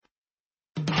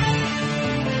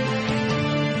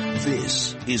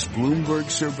This is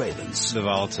Bloomberg Surveillance. The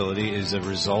volatility is a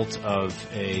result of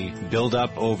a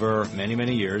buildup over many,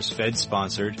 many years,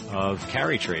 Fed-sponsored, of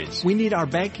carry trades. We need our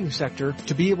banking sector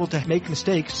to be able to make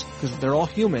mistakes, because they're all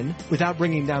human, without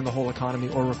bringing down the whole economy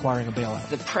or requiring a bailout.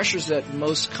 The pressures that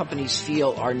most companies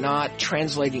feel are not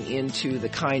translating into the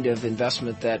kind of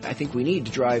investment that I think we need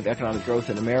to drive economic growth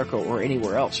in America or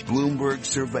anywhere else. Bloomberg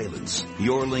Surveillance,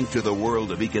 your link to the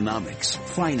world of economics,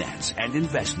 finance, and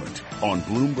investment on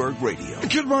Bloomberg Radio.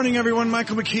 Good morning, everyone.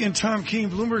 Michael McKee and Tom Keene,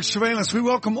 Bloomberg Surveillance. We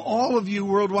welcome all of you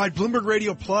worldwide. Bloomberg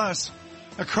Radio Plus,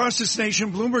 across this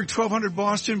nation, Bloomberg 1200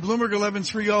 Boston, Bloomberg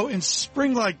 1130 in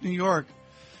Spring Lake, New York,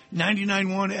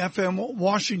 99.1 FM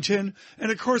Washington, and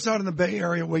of course out in the Bay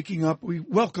Area, waking up. We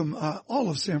welcome all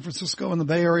of San Francisco and the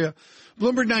Bay Area.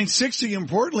 Bloomberg 960,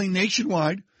 importantly,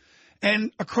 nationwide.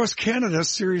 And across Canada,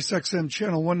 Sirius XM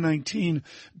Channel 119.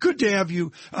 Good to have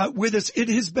you with us. It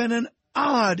has been an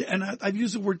odd, and I've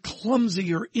used the word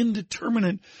clumsy or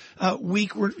indeterminate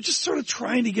week. We're just sort of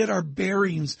trying to get our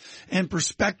bearings and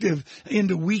perspective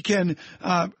into weekend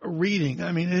reading.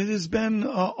 I mean, it has been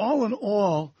all in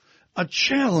all a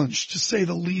challenge, to say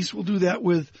the least. We'll do that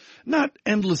with not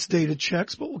endless data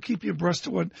checks, but we'll keep you abreast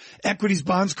of what equities,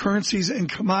 bonds, currencies, and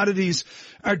commodities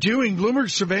are doing. Bloomberg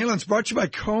Surveillance brought to you by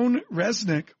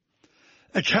Resnick,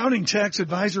 accounting tax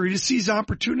advisory to seize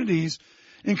opportunities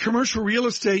in commercial real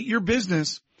estate. Your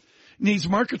business needs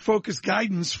market-focused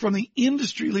guidance from the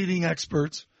industry-leading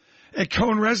experts at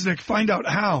Resnick. Find out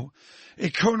how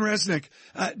at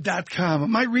CohnResnick.com.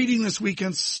 My reading this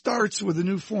weekend starts with the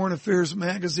new Foreign Affairs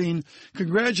magazine.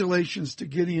 Congratulations to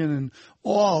Gideon and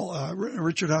all,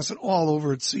 Richard Haas and all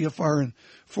over at CFR and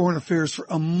Foreign Affairs for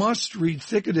a must-read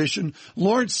thick edition.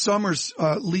 Lawrence Summers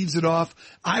leads it off.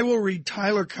 I will read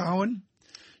Tyler Cowen,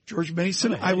 George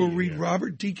Mason. I will read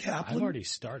Robert D. Kaplan. I've already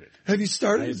started. Have you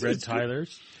started? I've read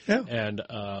Tyler's. Yeah. And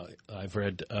I've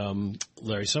read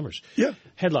Larry Summers. Yeah.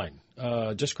 Headline,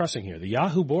 just crossing here. The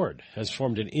Yahoo board has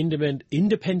formed an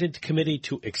independent committee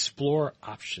to explore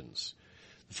options.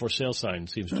 The for sale sign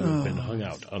seems to have been hung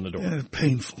out on the door. Yeah,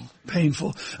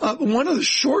 painful. One of the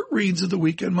short reads of the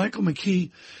weekend, Michael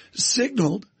McKee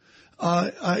signaled,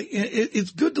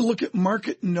 it's good to look at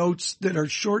market notes that are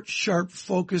short, sharp,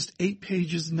 focused, 8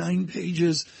 pages, 9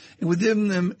 pages, and within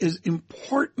them is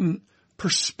important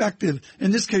perspective.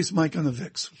 In this case, Mike, on the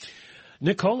VIX.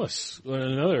 Nicholas,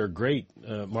 another great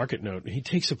market note. He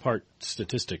takes apart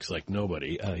statistics like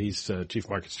nobody. He's chief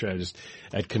market strategist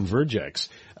at Convergex,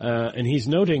 and he's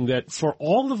noting that for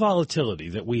all the volatility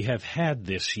that we have had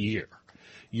this year,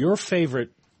 your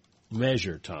favorite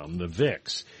measure, Tom, the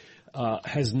VIX,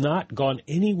 has not gone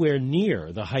anywhere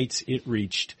near the heights it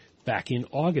reached back in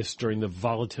August during the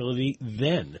volatility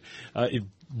then. It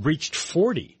reached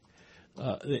 40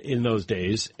 in those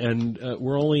days, and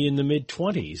we're only in the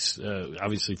mid-20s,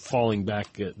 obviously falling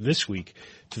back this week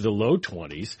to the low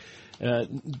 20s.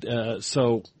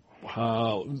 So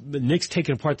Nick's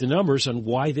taking apart the numbers on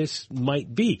why this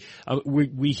might be.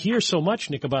 We hear so much,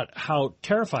 Nick, about how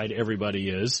terrified everybody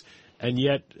is, and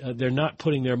yet they're not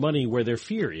putting their money where their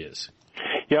fear is.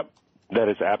 Yep, that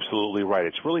is absolutely right.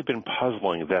 It's really been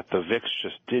puzzling that the VIX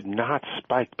just did not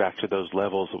spike back to those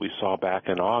levels that we saw back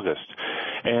in August.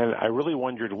 And I really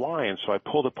wondered why, and so I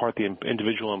pulled apart the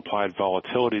individual implied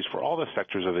volatilities for all the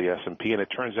sectors of the S&P, and it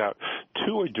turns out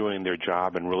 2 are doing their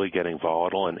job and really getting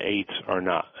volatile, and 8 are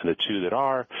not. And the 2 that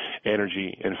are,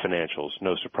 energy and financials.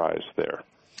 No surprise there.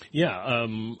 Yeah,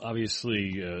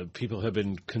 obviously, people have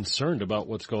been concerned about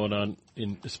what's going on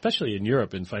especially in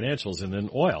Europe in financials and in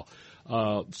oil.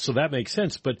 So that makes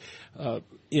sense. But,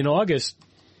 in August,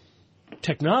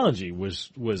 technology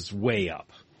was way up.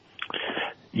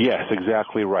 Yes,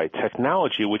 exactly right.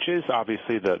 Technology, which is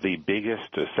obviously the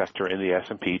biggest sector in the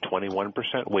S&P, 21%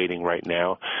 weighting right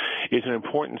now, is an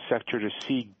important sector to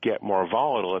see get more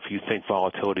volatile if you think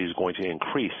volatility is going to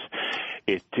increase.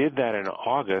 It did that in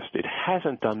August. It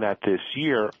hasn't done that this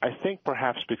year, I think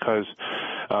perhaps because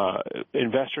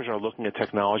investors are looking at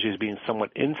technology as being somewhat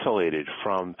insulated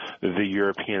from the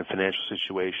European financial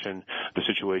situation, the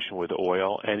situation with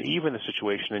oil, and even the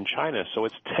situation in China. So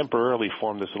it's temporarily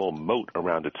formed this little moat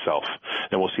around itself,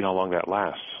 and we'll see how long that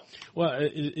lasts. Well,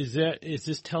 is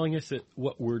this telling us that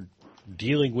what we're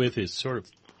dealing with is sort of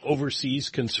overseas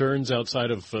concerns outside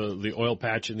of the oil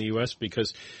patch in the U.S.?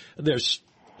 Because there's,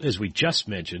 as we just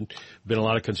mentioned, been a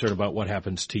lot of concern about what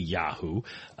happens to Yahoo.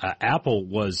 Apple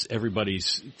was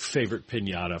everybody's favorite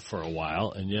piñata for a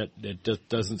while, and yet it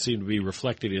doesn't seem to be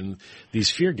reflected in these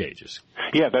fear gauges.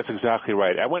 Yeah, that's exactly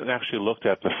right. I went and actually looked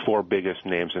at the four biggest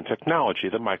names in technology,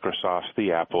 the Microsofts,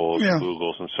 the Apples, the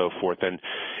Googles, and so forth, and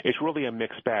it's really a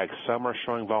mixed bag. Some are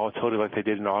showing volatility like they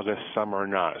did in August, some are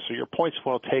not. So your point's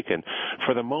well taken.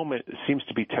 For the moment, it seems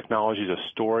to be technology is a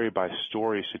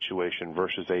story-by-story situation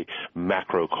versus a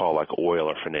macro call like oil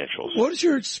or financials. What is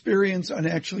your experience on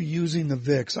actually using the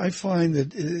VIX? I find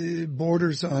that it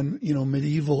borders on,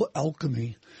 medieval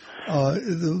alchemy.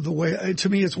 The way, to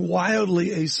me, it's wildly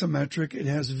asymmetric. It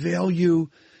has value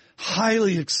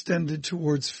highly extended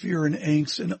towards fear and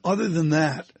angst. And other than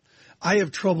that, I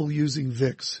have trouble using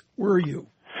VIX. Where are you?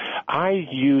 I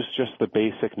use just the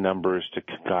basic numbers to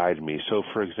guide me. So,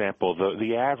 for example,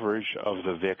 the average of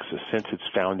the VIX since its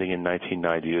founding in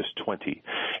 1990 is 20,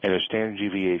 and the standard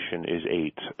deviation is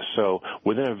 8. So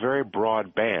within a very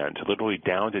broad band, literally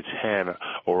down to 10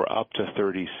 or up to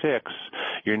 36,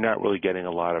 you're not really getting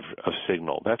a lot of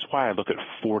signal. That's why I look at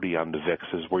 40 on the VIX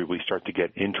is where we start to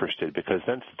get interested, because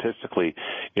then statistically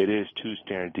it is 2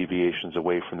 standard deviations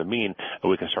away from the mean,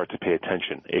 and we can start to pay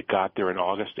attention. It got there in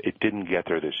August. It didn't get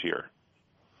there this year.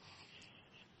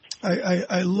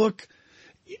 I look,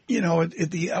 at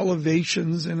the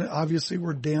elevations, and obviously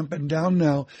we're dampened down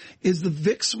now. Is the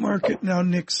VIX market now,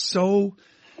 Nick, so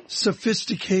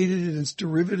sophisticated in its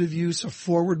derivative use of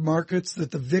forward markets that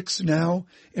the VIX now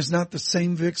is not the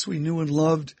same VIX we knew and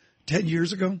loved 10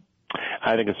 years ago?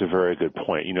 I think it's a very good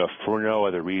point. For no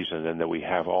other reason than that we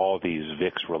have all these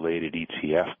VIX-related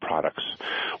ETF products,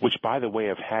 which, by the way,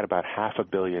 have had about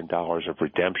 $500 million of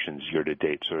redemptions year to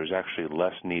date. So there's actually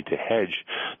less need to hedge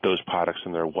those products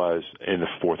than there was in the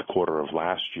fourth quarter of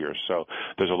last year. So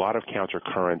there's a lot of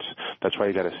countercurrents. That's why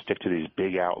you got to stick to these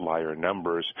big outlier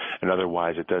numbers, and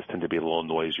otherwise it does tend to be a little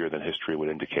noisier than history would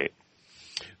indicate.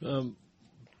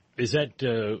 Is that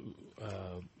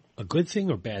a good thing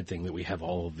or bad thing that we have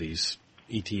all of these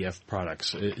ETF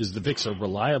products? Is the VIX a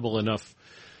reliable enough?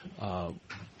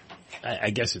 I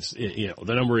guess it's the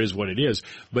number is what it is,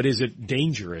 but is it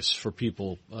dangerous for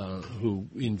people who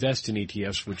invest in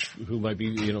ETFs, who might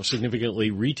be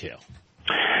significantly retail?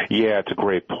 Yeah, it's a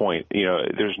great point.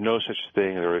 There's no such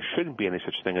thing, or there shouldn't be any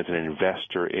such thing as an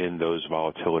investor in those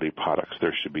volatility products.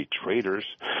 There should be traders.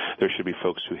 There should be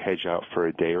folks who hedge out for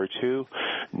a day or two.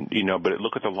 But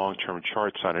look at the long-term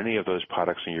charts on any of those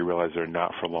products, and you realize they're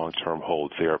not for long-term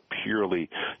holds. They are purely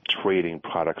trading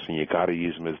products, and you got to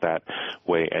use them as that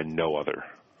way and no other.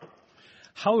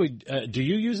 How do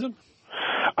you use them?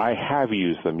 I have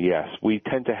used them, yes. We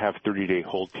tend to have 30-day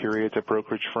hold periods at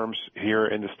brokerage firms here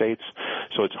in the States,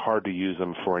 so it's hard to use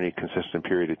them for any consistent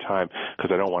period of time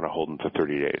because I don't want to hold them for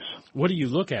 30 days. What do you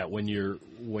look at when you're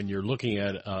looking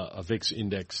at a VIX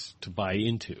index to buy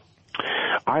into?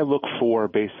 I look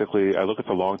at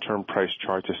the long-term price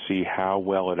chart to see how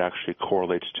well it actually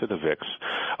correlates to the VIX.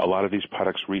 A lot of these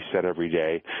products reset every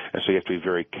day, and so you have to be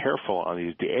very careful on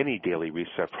any daily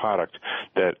reset product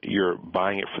that you're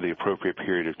buying it for the appropriate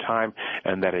period of time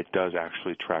and that it does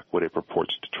actually track what it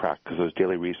purports to track, because those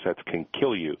daily resets can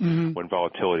kill you when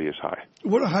volatility is high.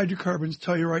 What do hydrocarbons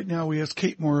tell you right now? We asked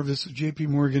Kate Moore of this at J.P.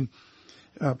 Morgan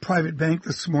Private Bank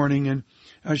this morning, and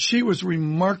she was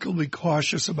remarkably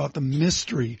cautious about the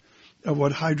mystery of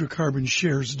what hydrocarbon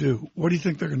shares do. What do you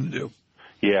think they're going to do?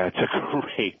 Yeah, it's a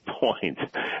great point,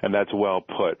 and that's well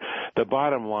put. The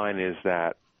bottom line is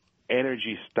that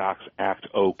energy stocks act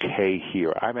okay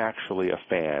here. I'm actually a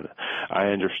fan. I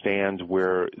understand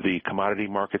where the commodity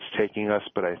market's taking us,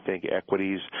 but I think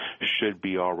equities should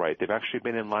be all right. They've actually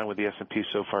been in line with the S&P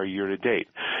so far year to date,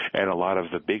 and a lot of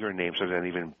the bigger names have done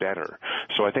even better.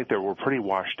 So I think that we're pretty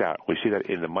washed out. We see that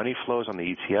in the money flows on the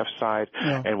ETF side,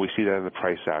 and we see that in the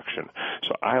price action.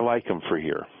 So I like them for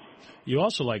here. You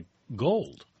also like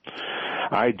gold.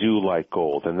 I do like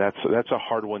gold, and that's a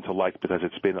hard one to like because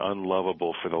it's been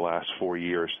unlovable for the last 4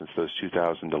 years since those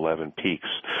 2011 peaks.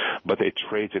 But it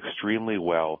trades extremely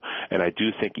well, and I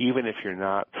do think even if you're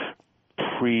not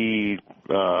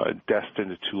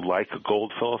predestined to like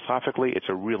gold philosophically, it's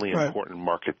a really important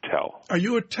market tell. Are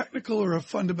you a technical or a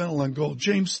fundamental on gold?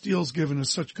 James Steele's given us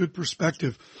such good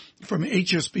perspective from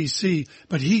HSBC,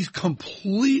 but he's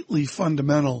completely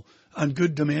fundamental on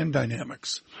good demand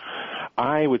dynamics.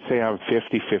 I would say I'm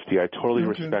 50-50. I totally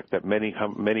respect that many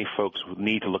folks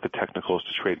need to look at technicals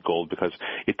to trade gold because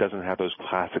it doesn't have those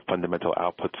classic fundamental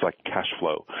outputs like cash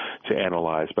flow to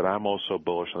analyze. But I'm also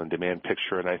bullish on the demand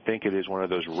picture, and I think it is one of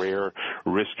those rare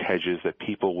risk hedges that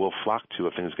people will flock to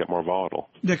if things get more volatile.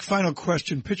 Nick, final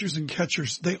question. Pitchers and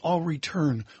catchers, they all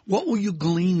return. What will you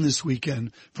glean this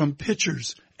weekend from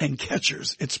pitchers and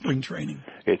catchers at spring training?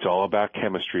 It's all about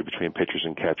chemistry between pitchers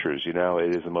and catchers.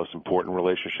 It is the most important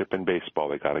relationship in baseball.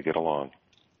 They got to get along.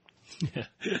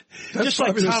 That's Just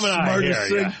like Tom and I here,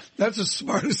 yeah. That's the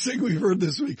smartest thing we've heard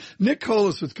this week. Nick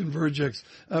Colas with Convergex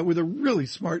with a really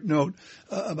smart note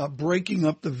about breaking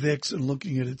up the VIX and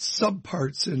looking at its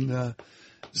subparts and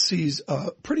sees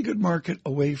a pretty good market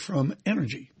away from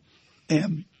energy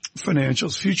and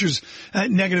financials. Futures at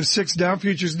 -6, Dow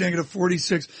futures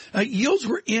 -46. Yields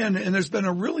were in, and there's been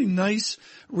a really nice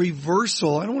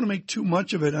reversal. I don't want to make too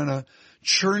much of it on a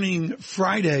churning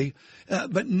Friday,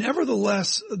 but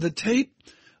nevertheless, the tape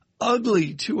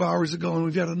ugly 2 hours ago, and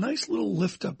we've got a nice little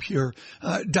lift up here.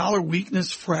 Dollar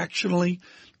weakness fractionally.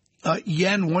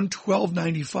 Yen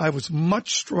 112.95 was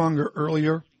much stronger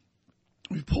earlier.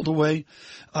 We pulled away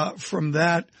from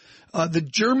that. The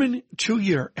German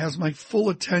 2-year has my full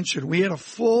attention. We had a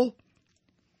full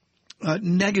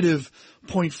negative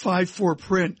 0.54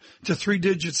 print to 3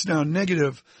 digits now,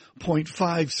 negative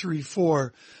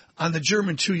 0.534 on the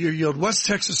German 2-year yield. West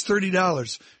Texas,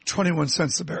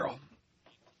 $30.21 a barrel.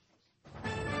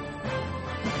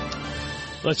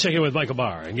 Let's check in with Michael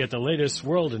Barr and get the latest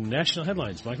world and national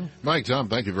headlines. Michael? Mike, Tom,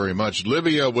 thank you very much.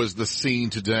 Libya was the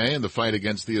scene today in the fight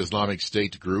against the Islamic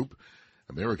State group.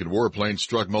 American warplanes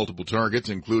struck multiple targets,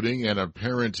 including an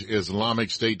apparent Islamic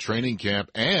State training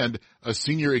camp and a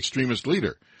senior extremist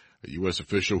leader. A U.S.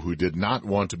 official who did not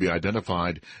want to be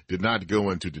identified did not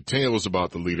go into details about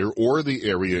the leader or the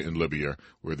area in Libya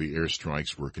where the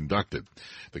airstrikes were conducted.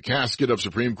 The casket of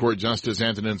Supreme Court Justice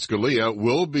Antonin Scalia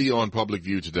will be on public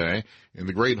view today in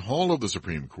the Great Hall of the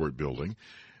Supreme Court building.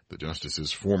 The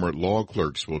justice's former law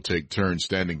clerks will take turns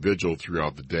standing vigil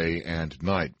throughout the day and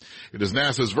night. It is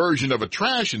NASA's version of a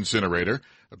trash incinerator.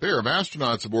 A pair of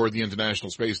astronauts aboard the International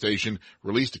Space Station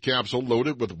released a capsule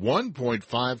loaded with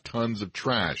 1.5 tons of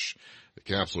trash. The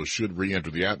capsule should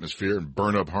re-enter the atmosphere and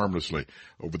burn up harmlessly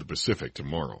over the Pacific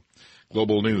tomorrow.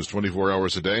 Global news 24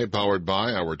 hours a day, powered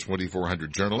by our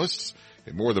 2,400 journalists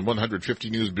in more than 150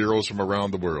 news bureaus from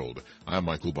around the world. I'm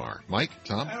Michael Barr. Mike,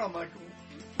 Tom? Hello, Michael.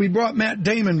 We brought Matt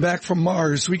Damon back from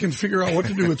Mars. We can figure out what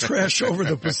to do with trash over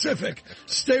the Pacific.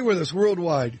 Stay with us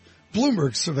worldwide.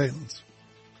 Bloomberg Surveillance.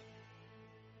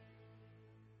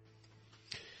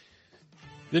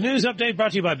 The news update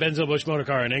brought to you by Benzo-Busch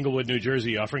Motorcar in Englewood, New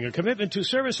Jersey, offering a commitment to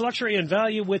service, luxury, and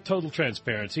value with total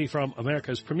transparency from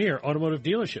America's premier automotive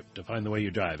dealership. To find the way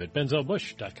you drive at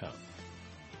benzobusch.com.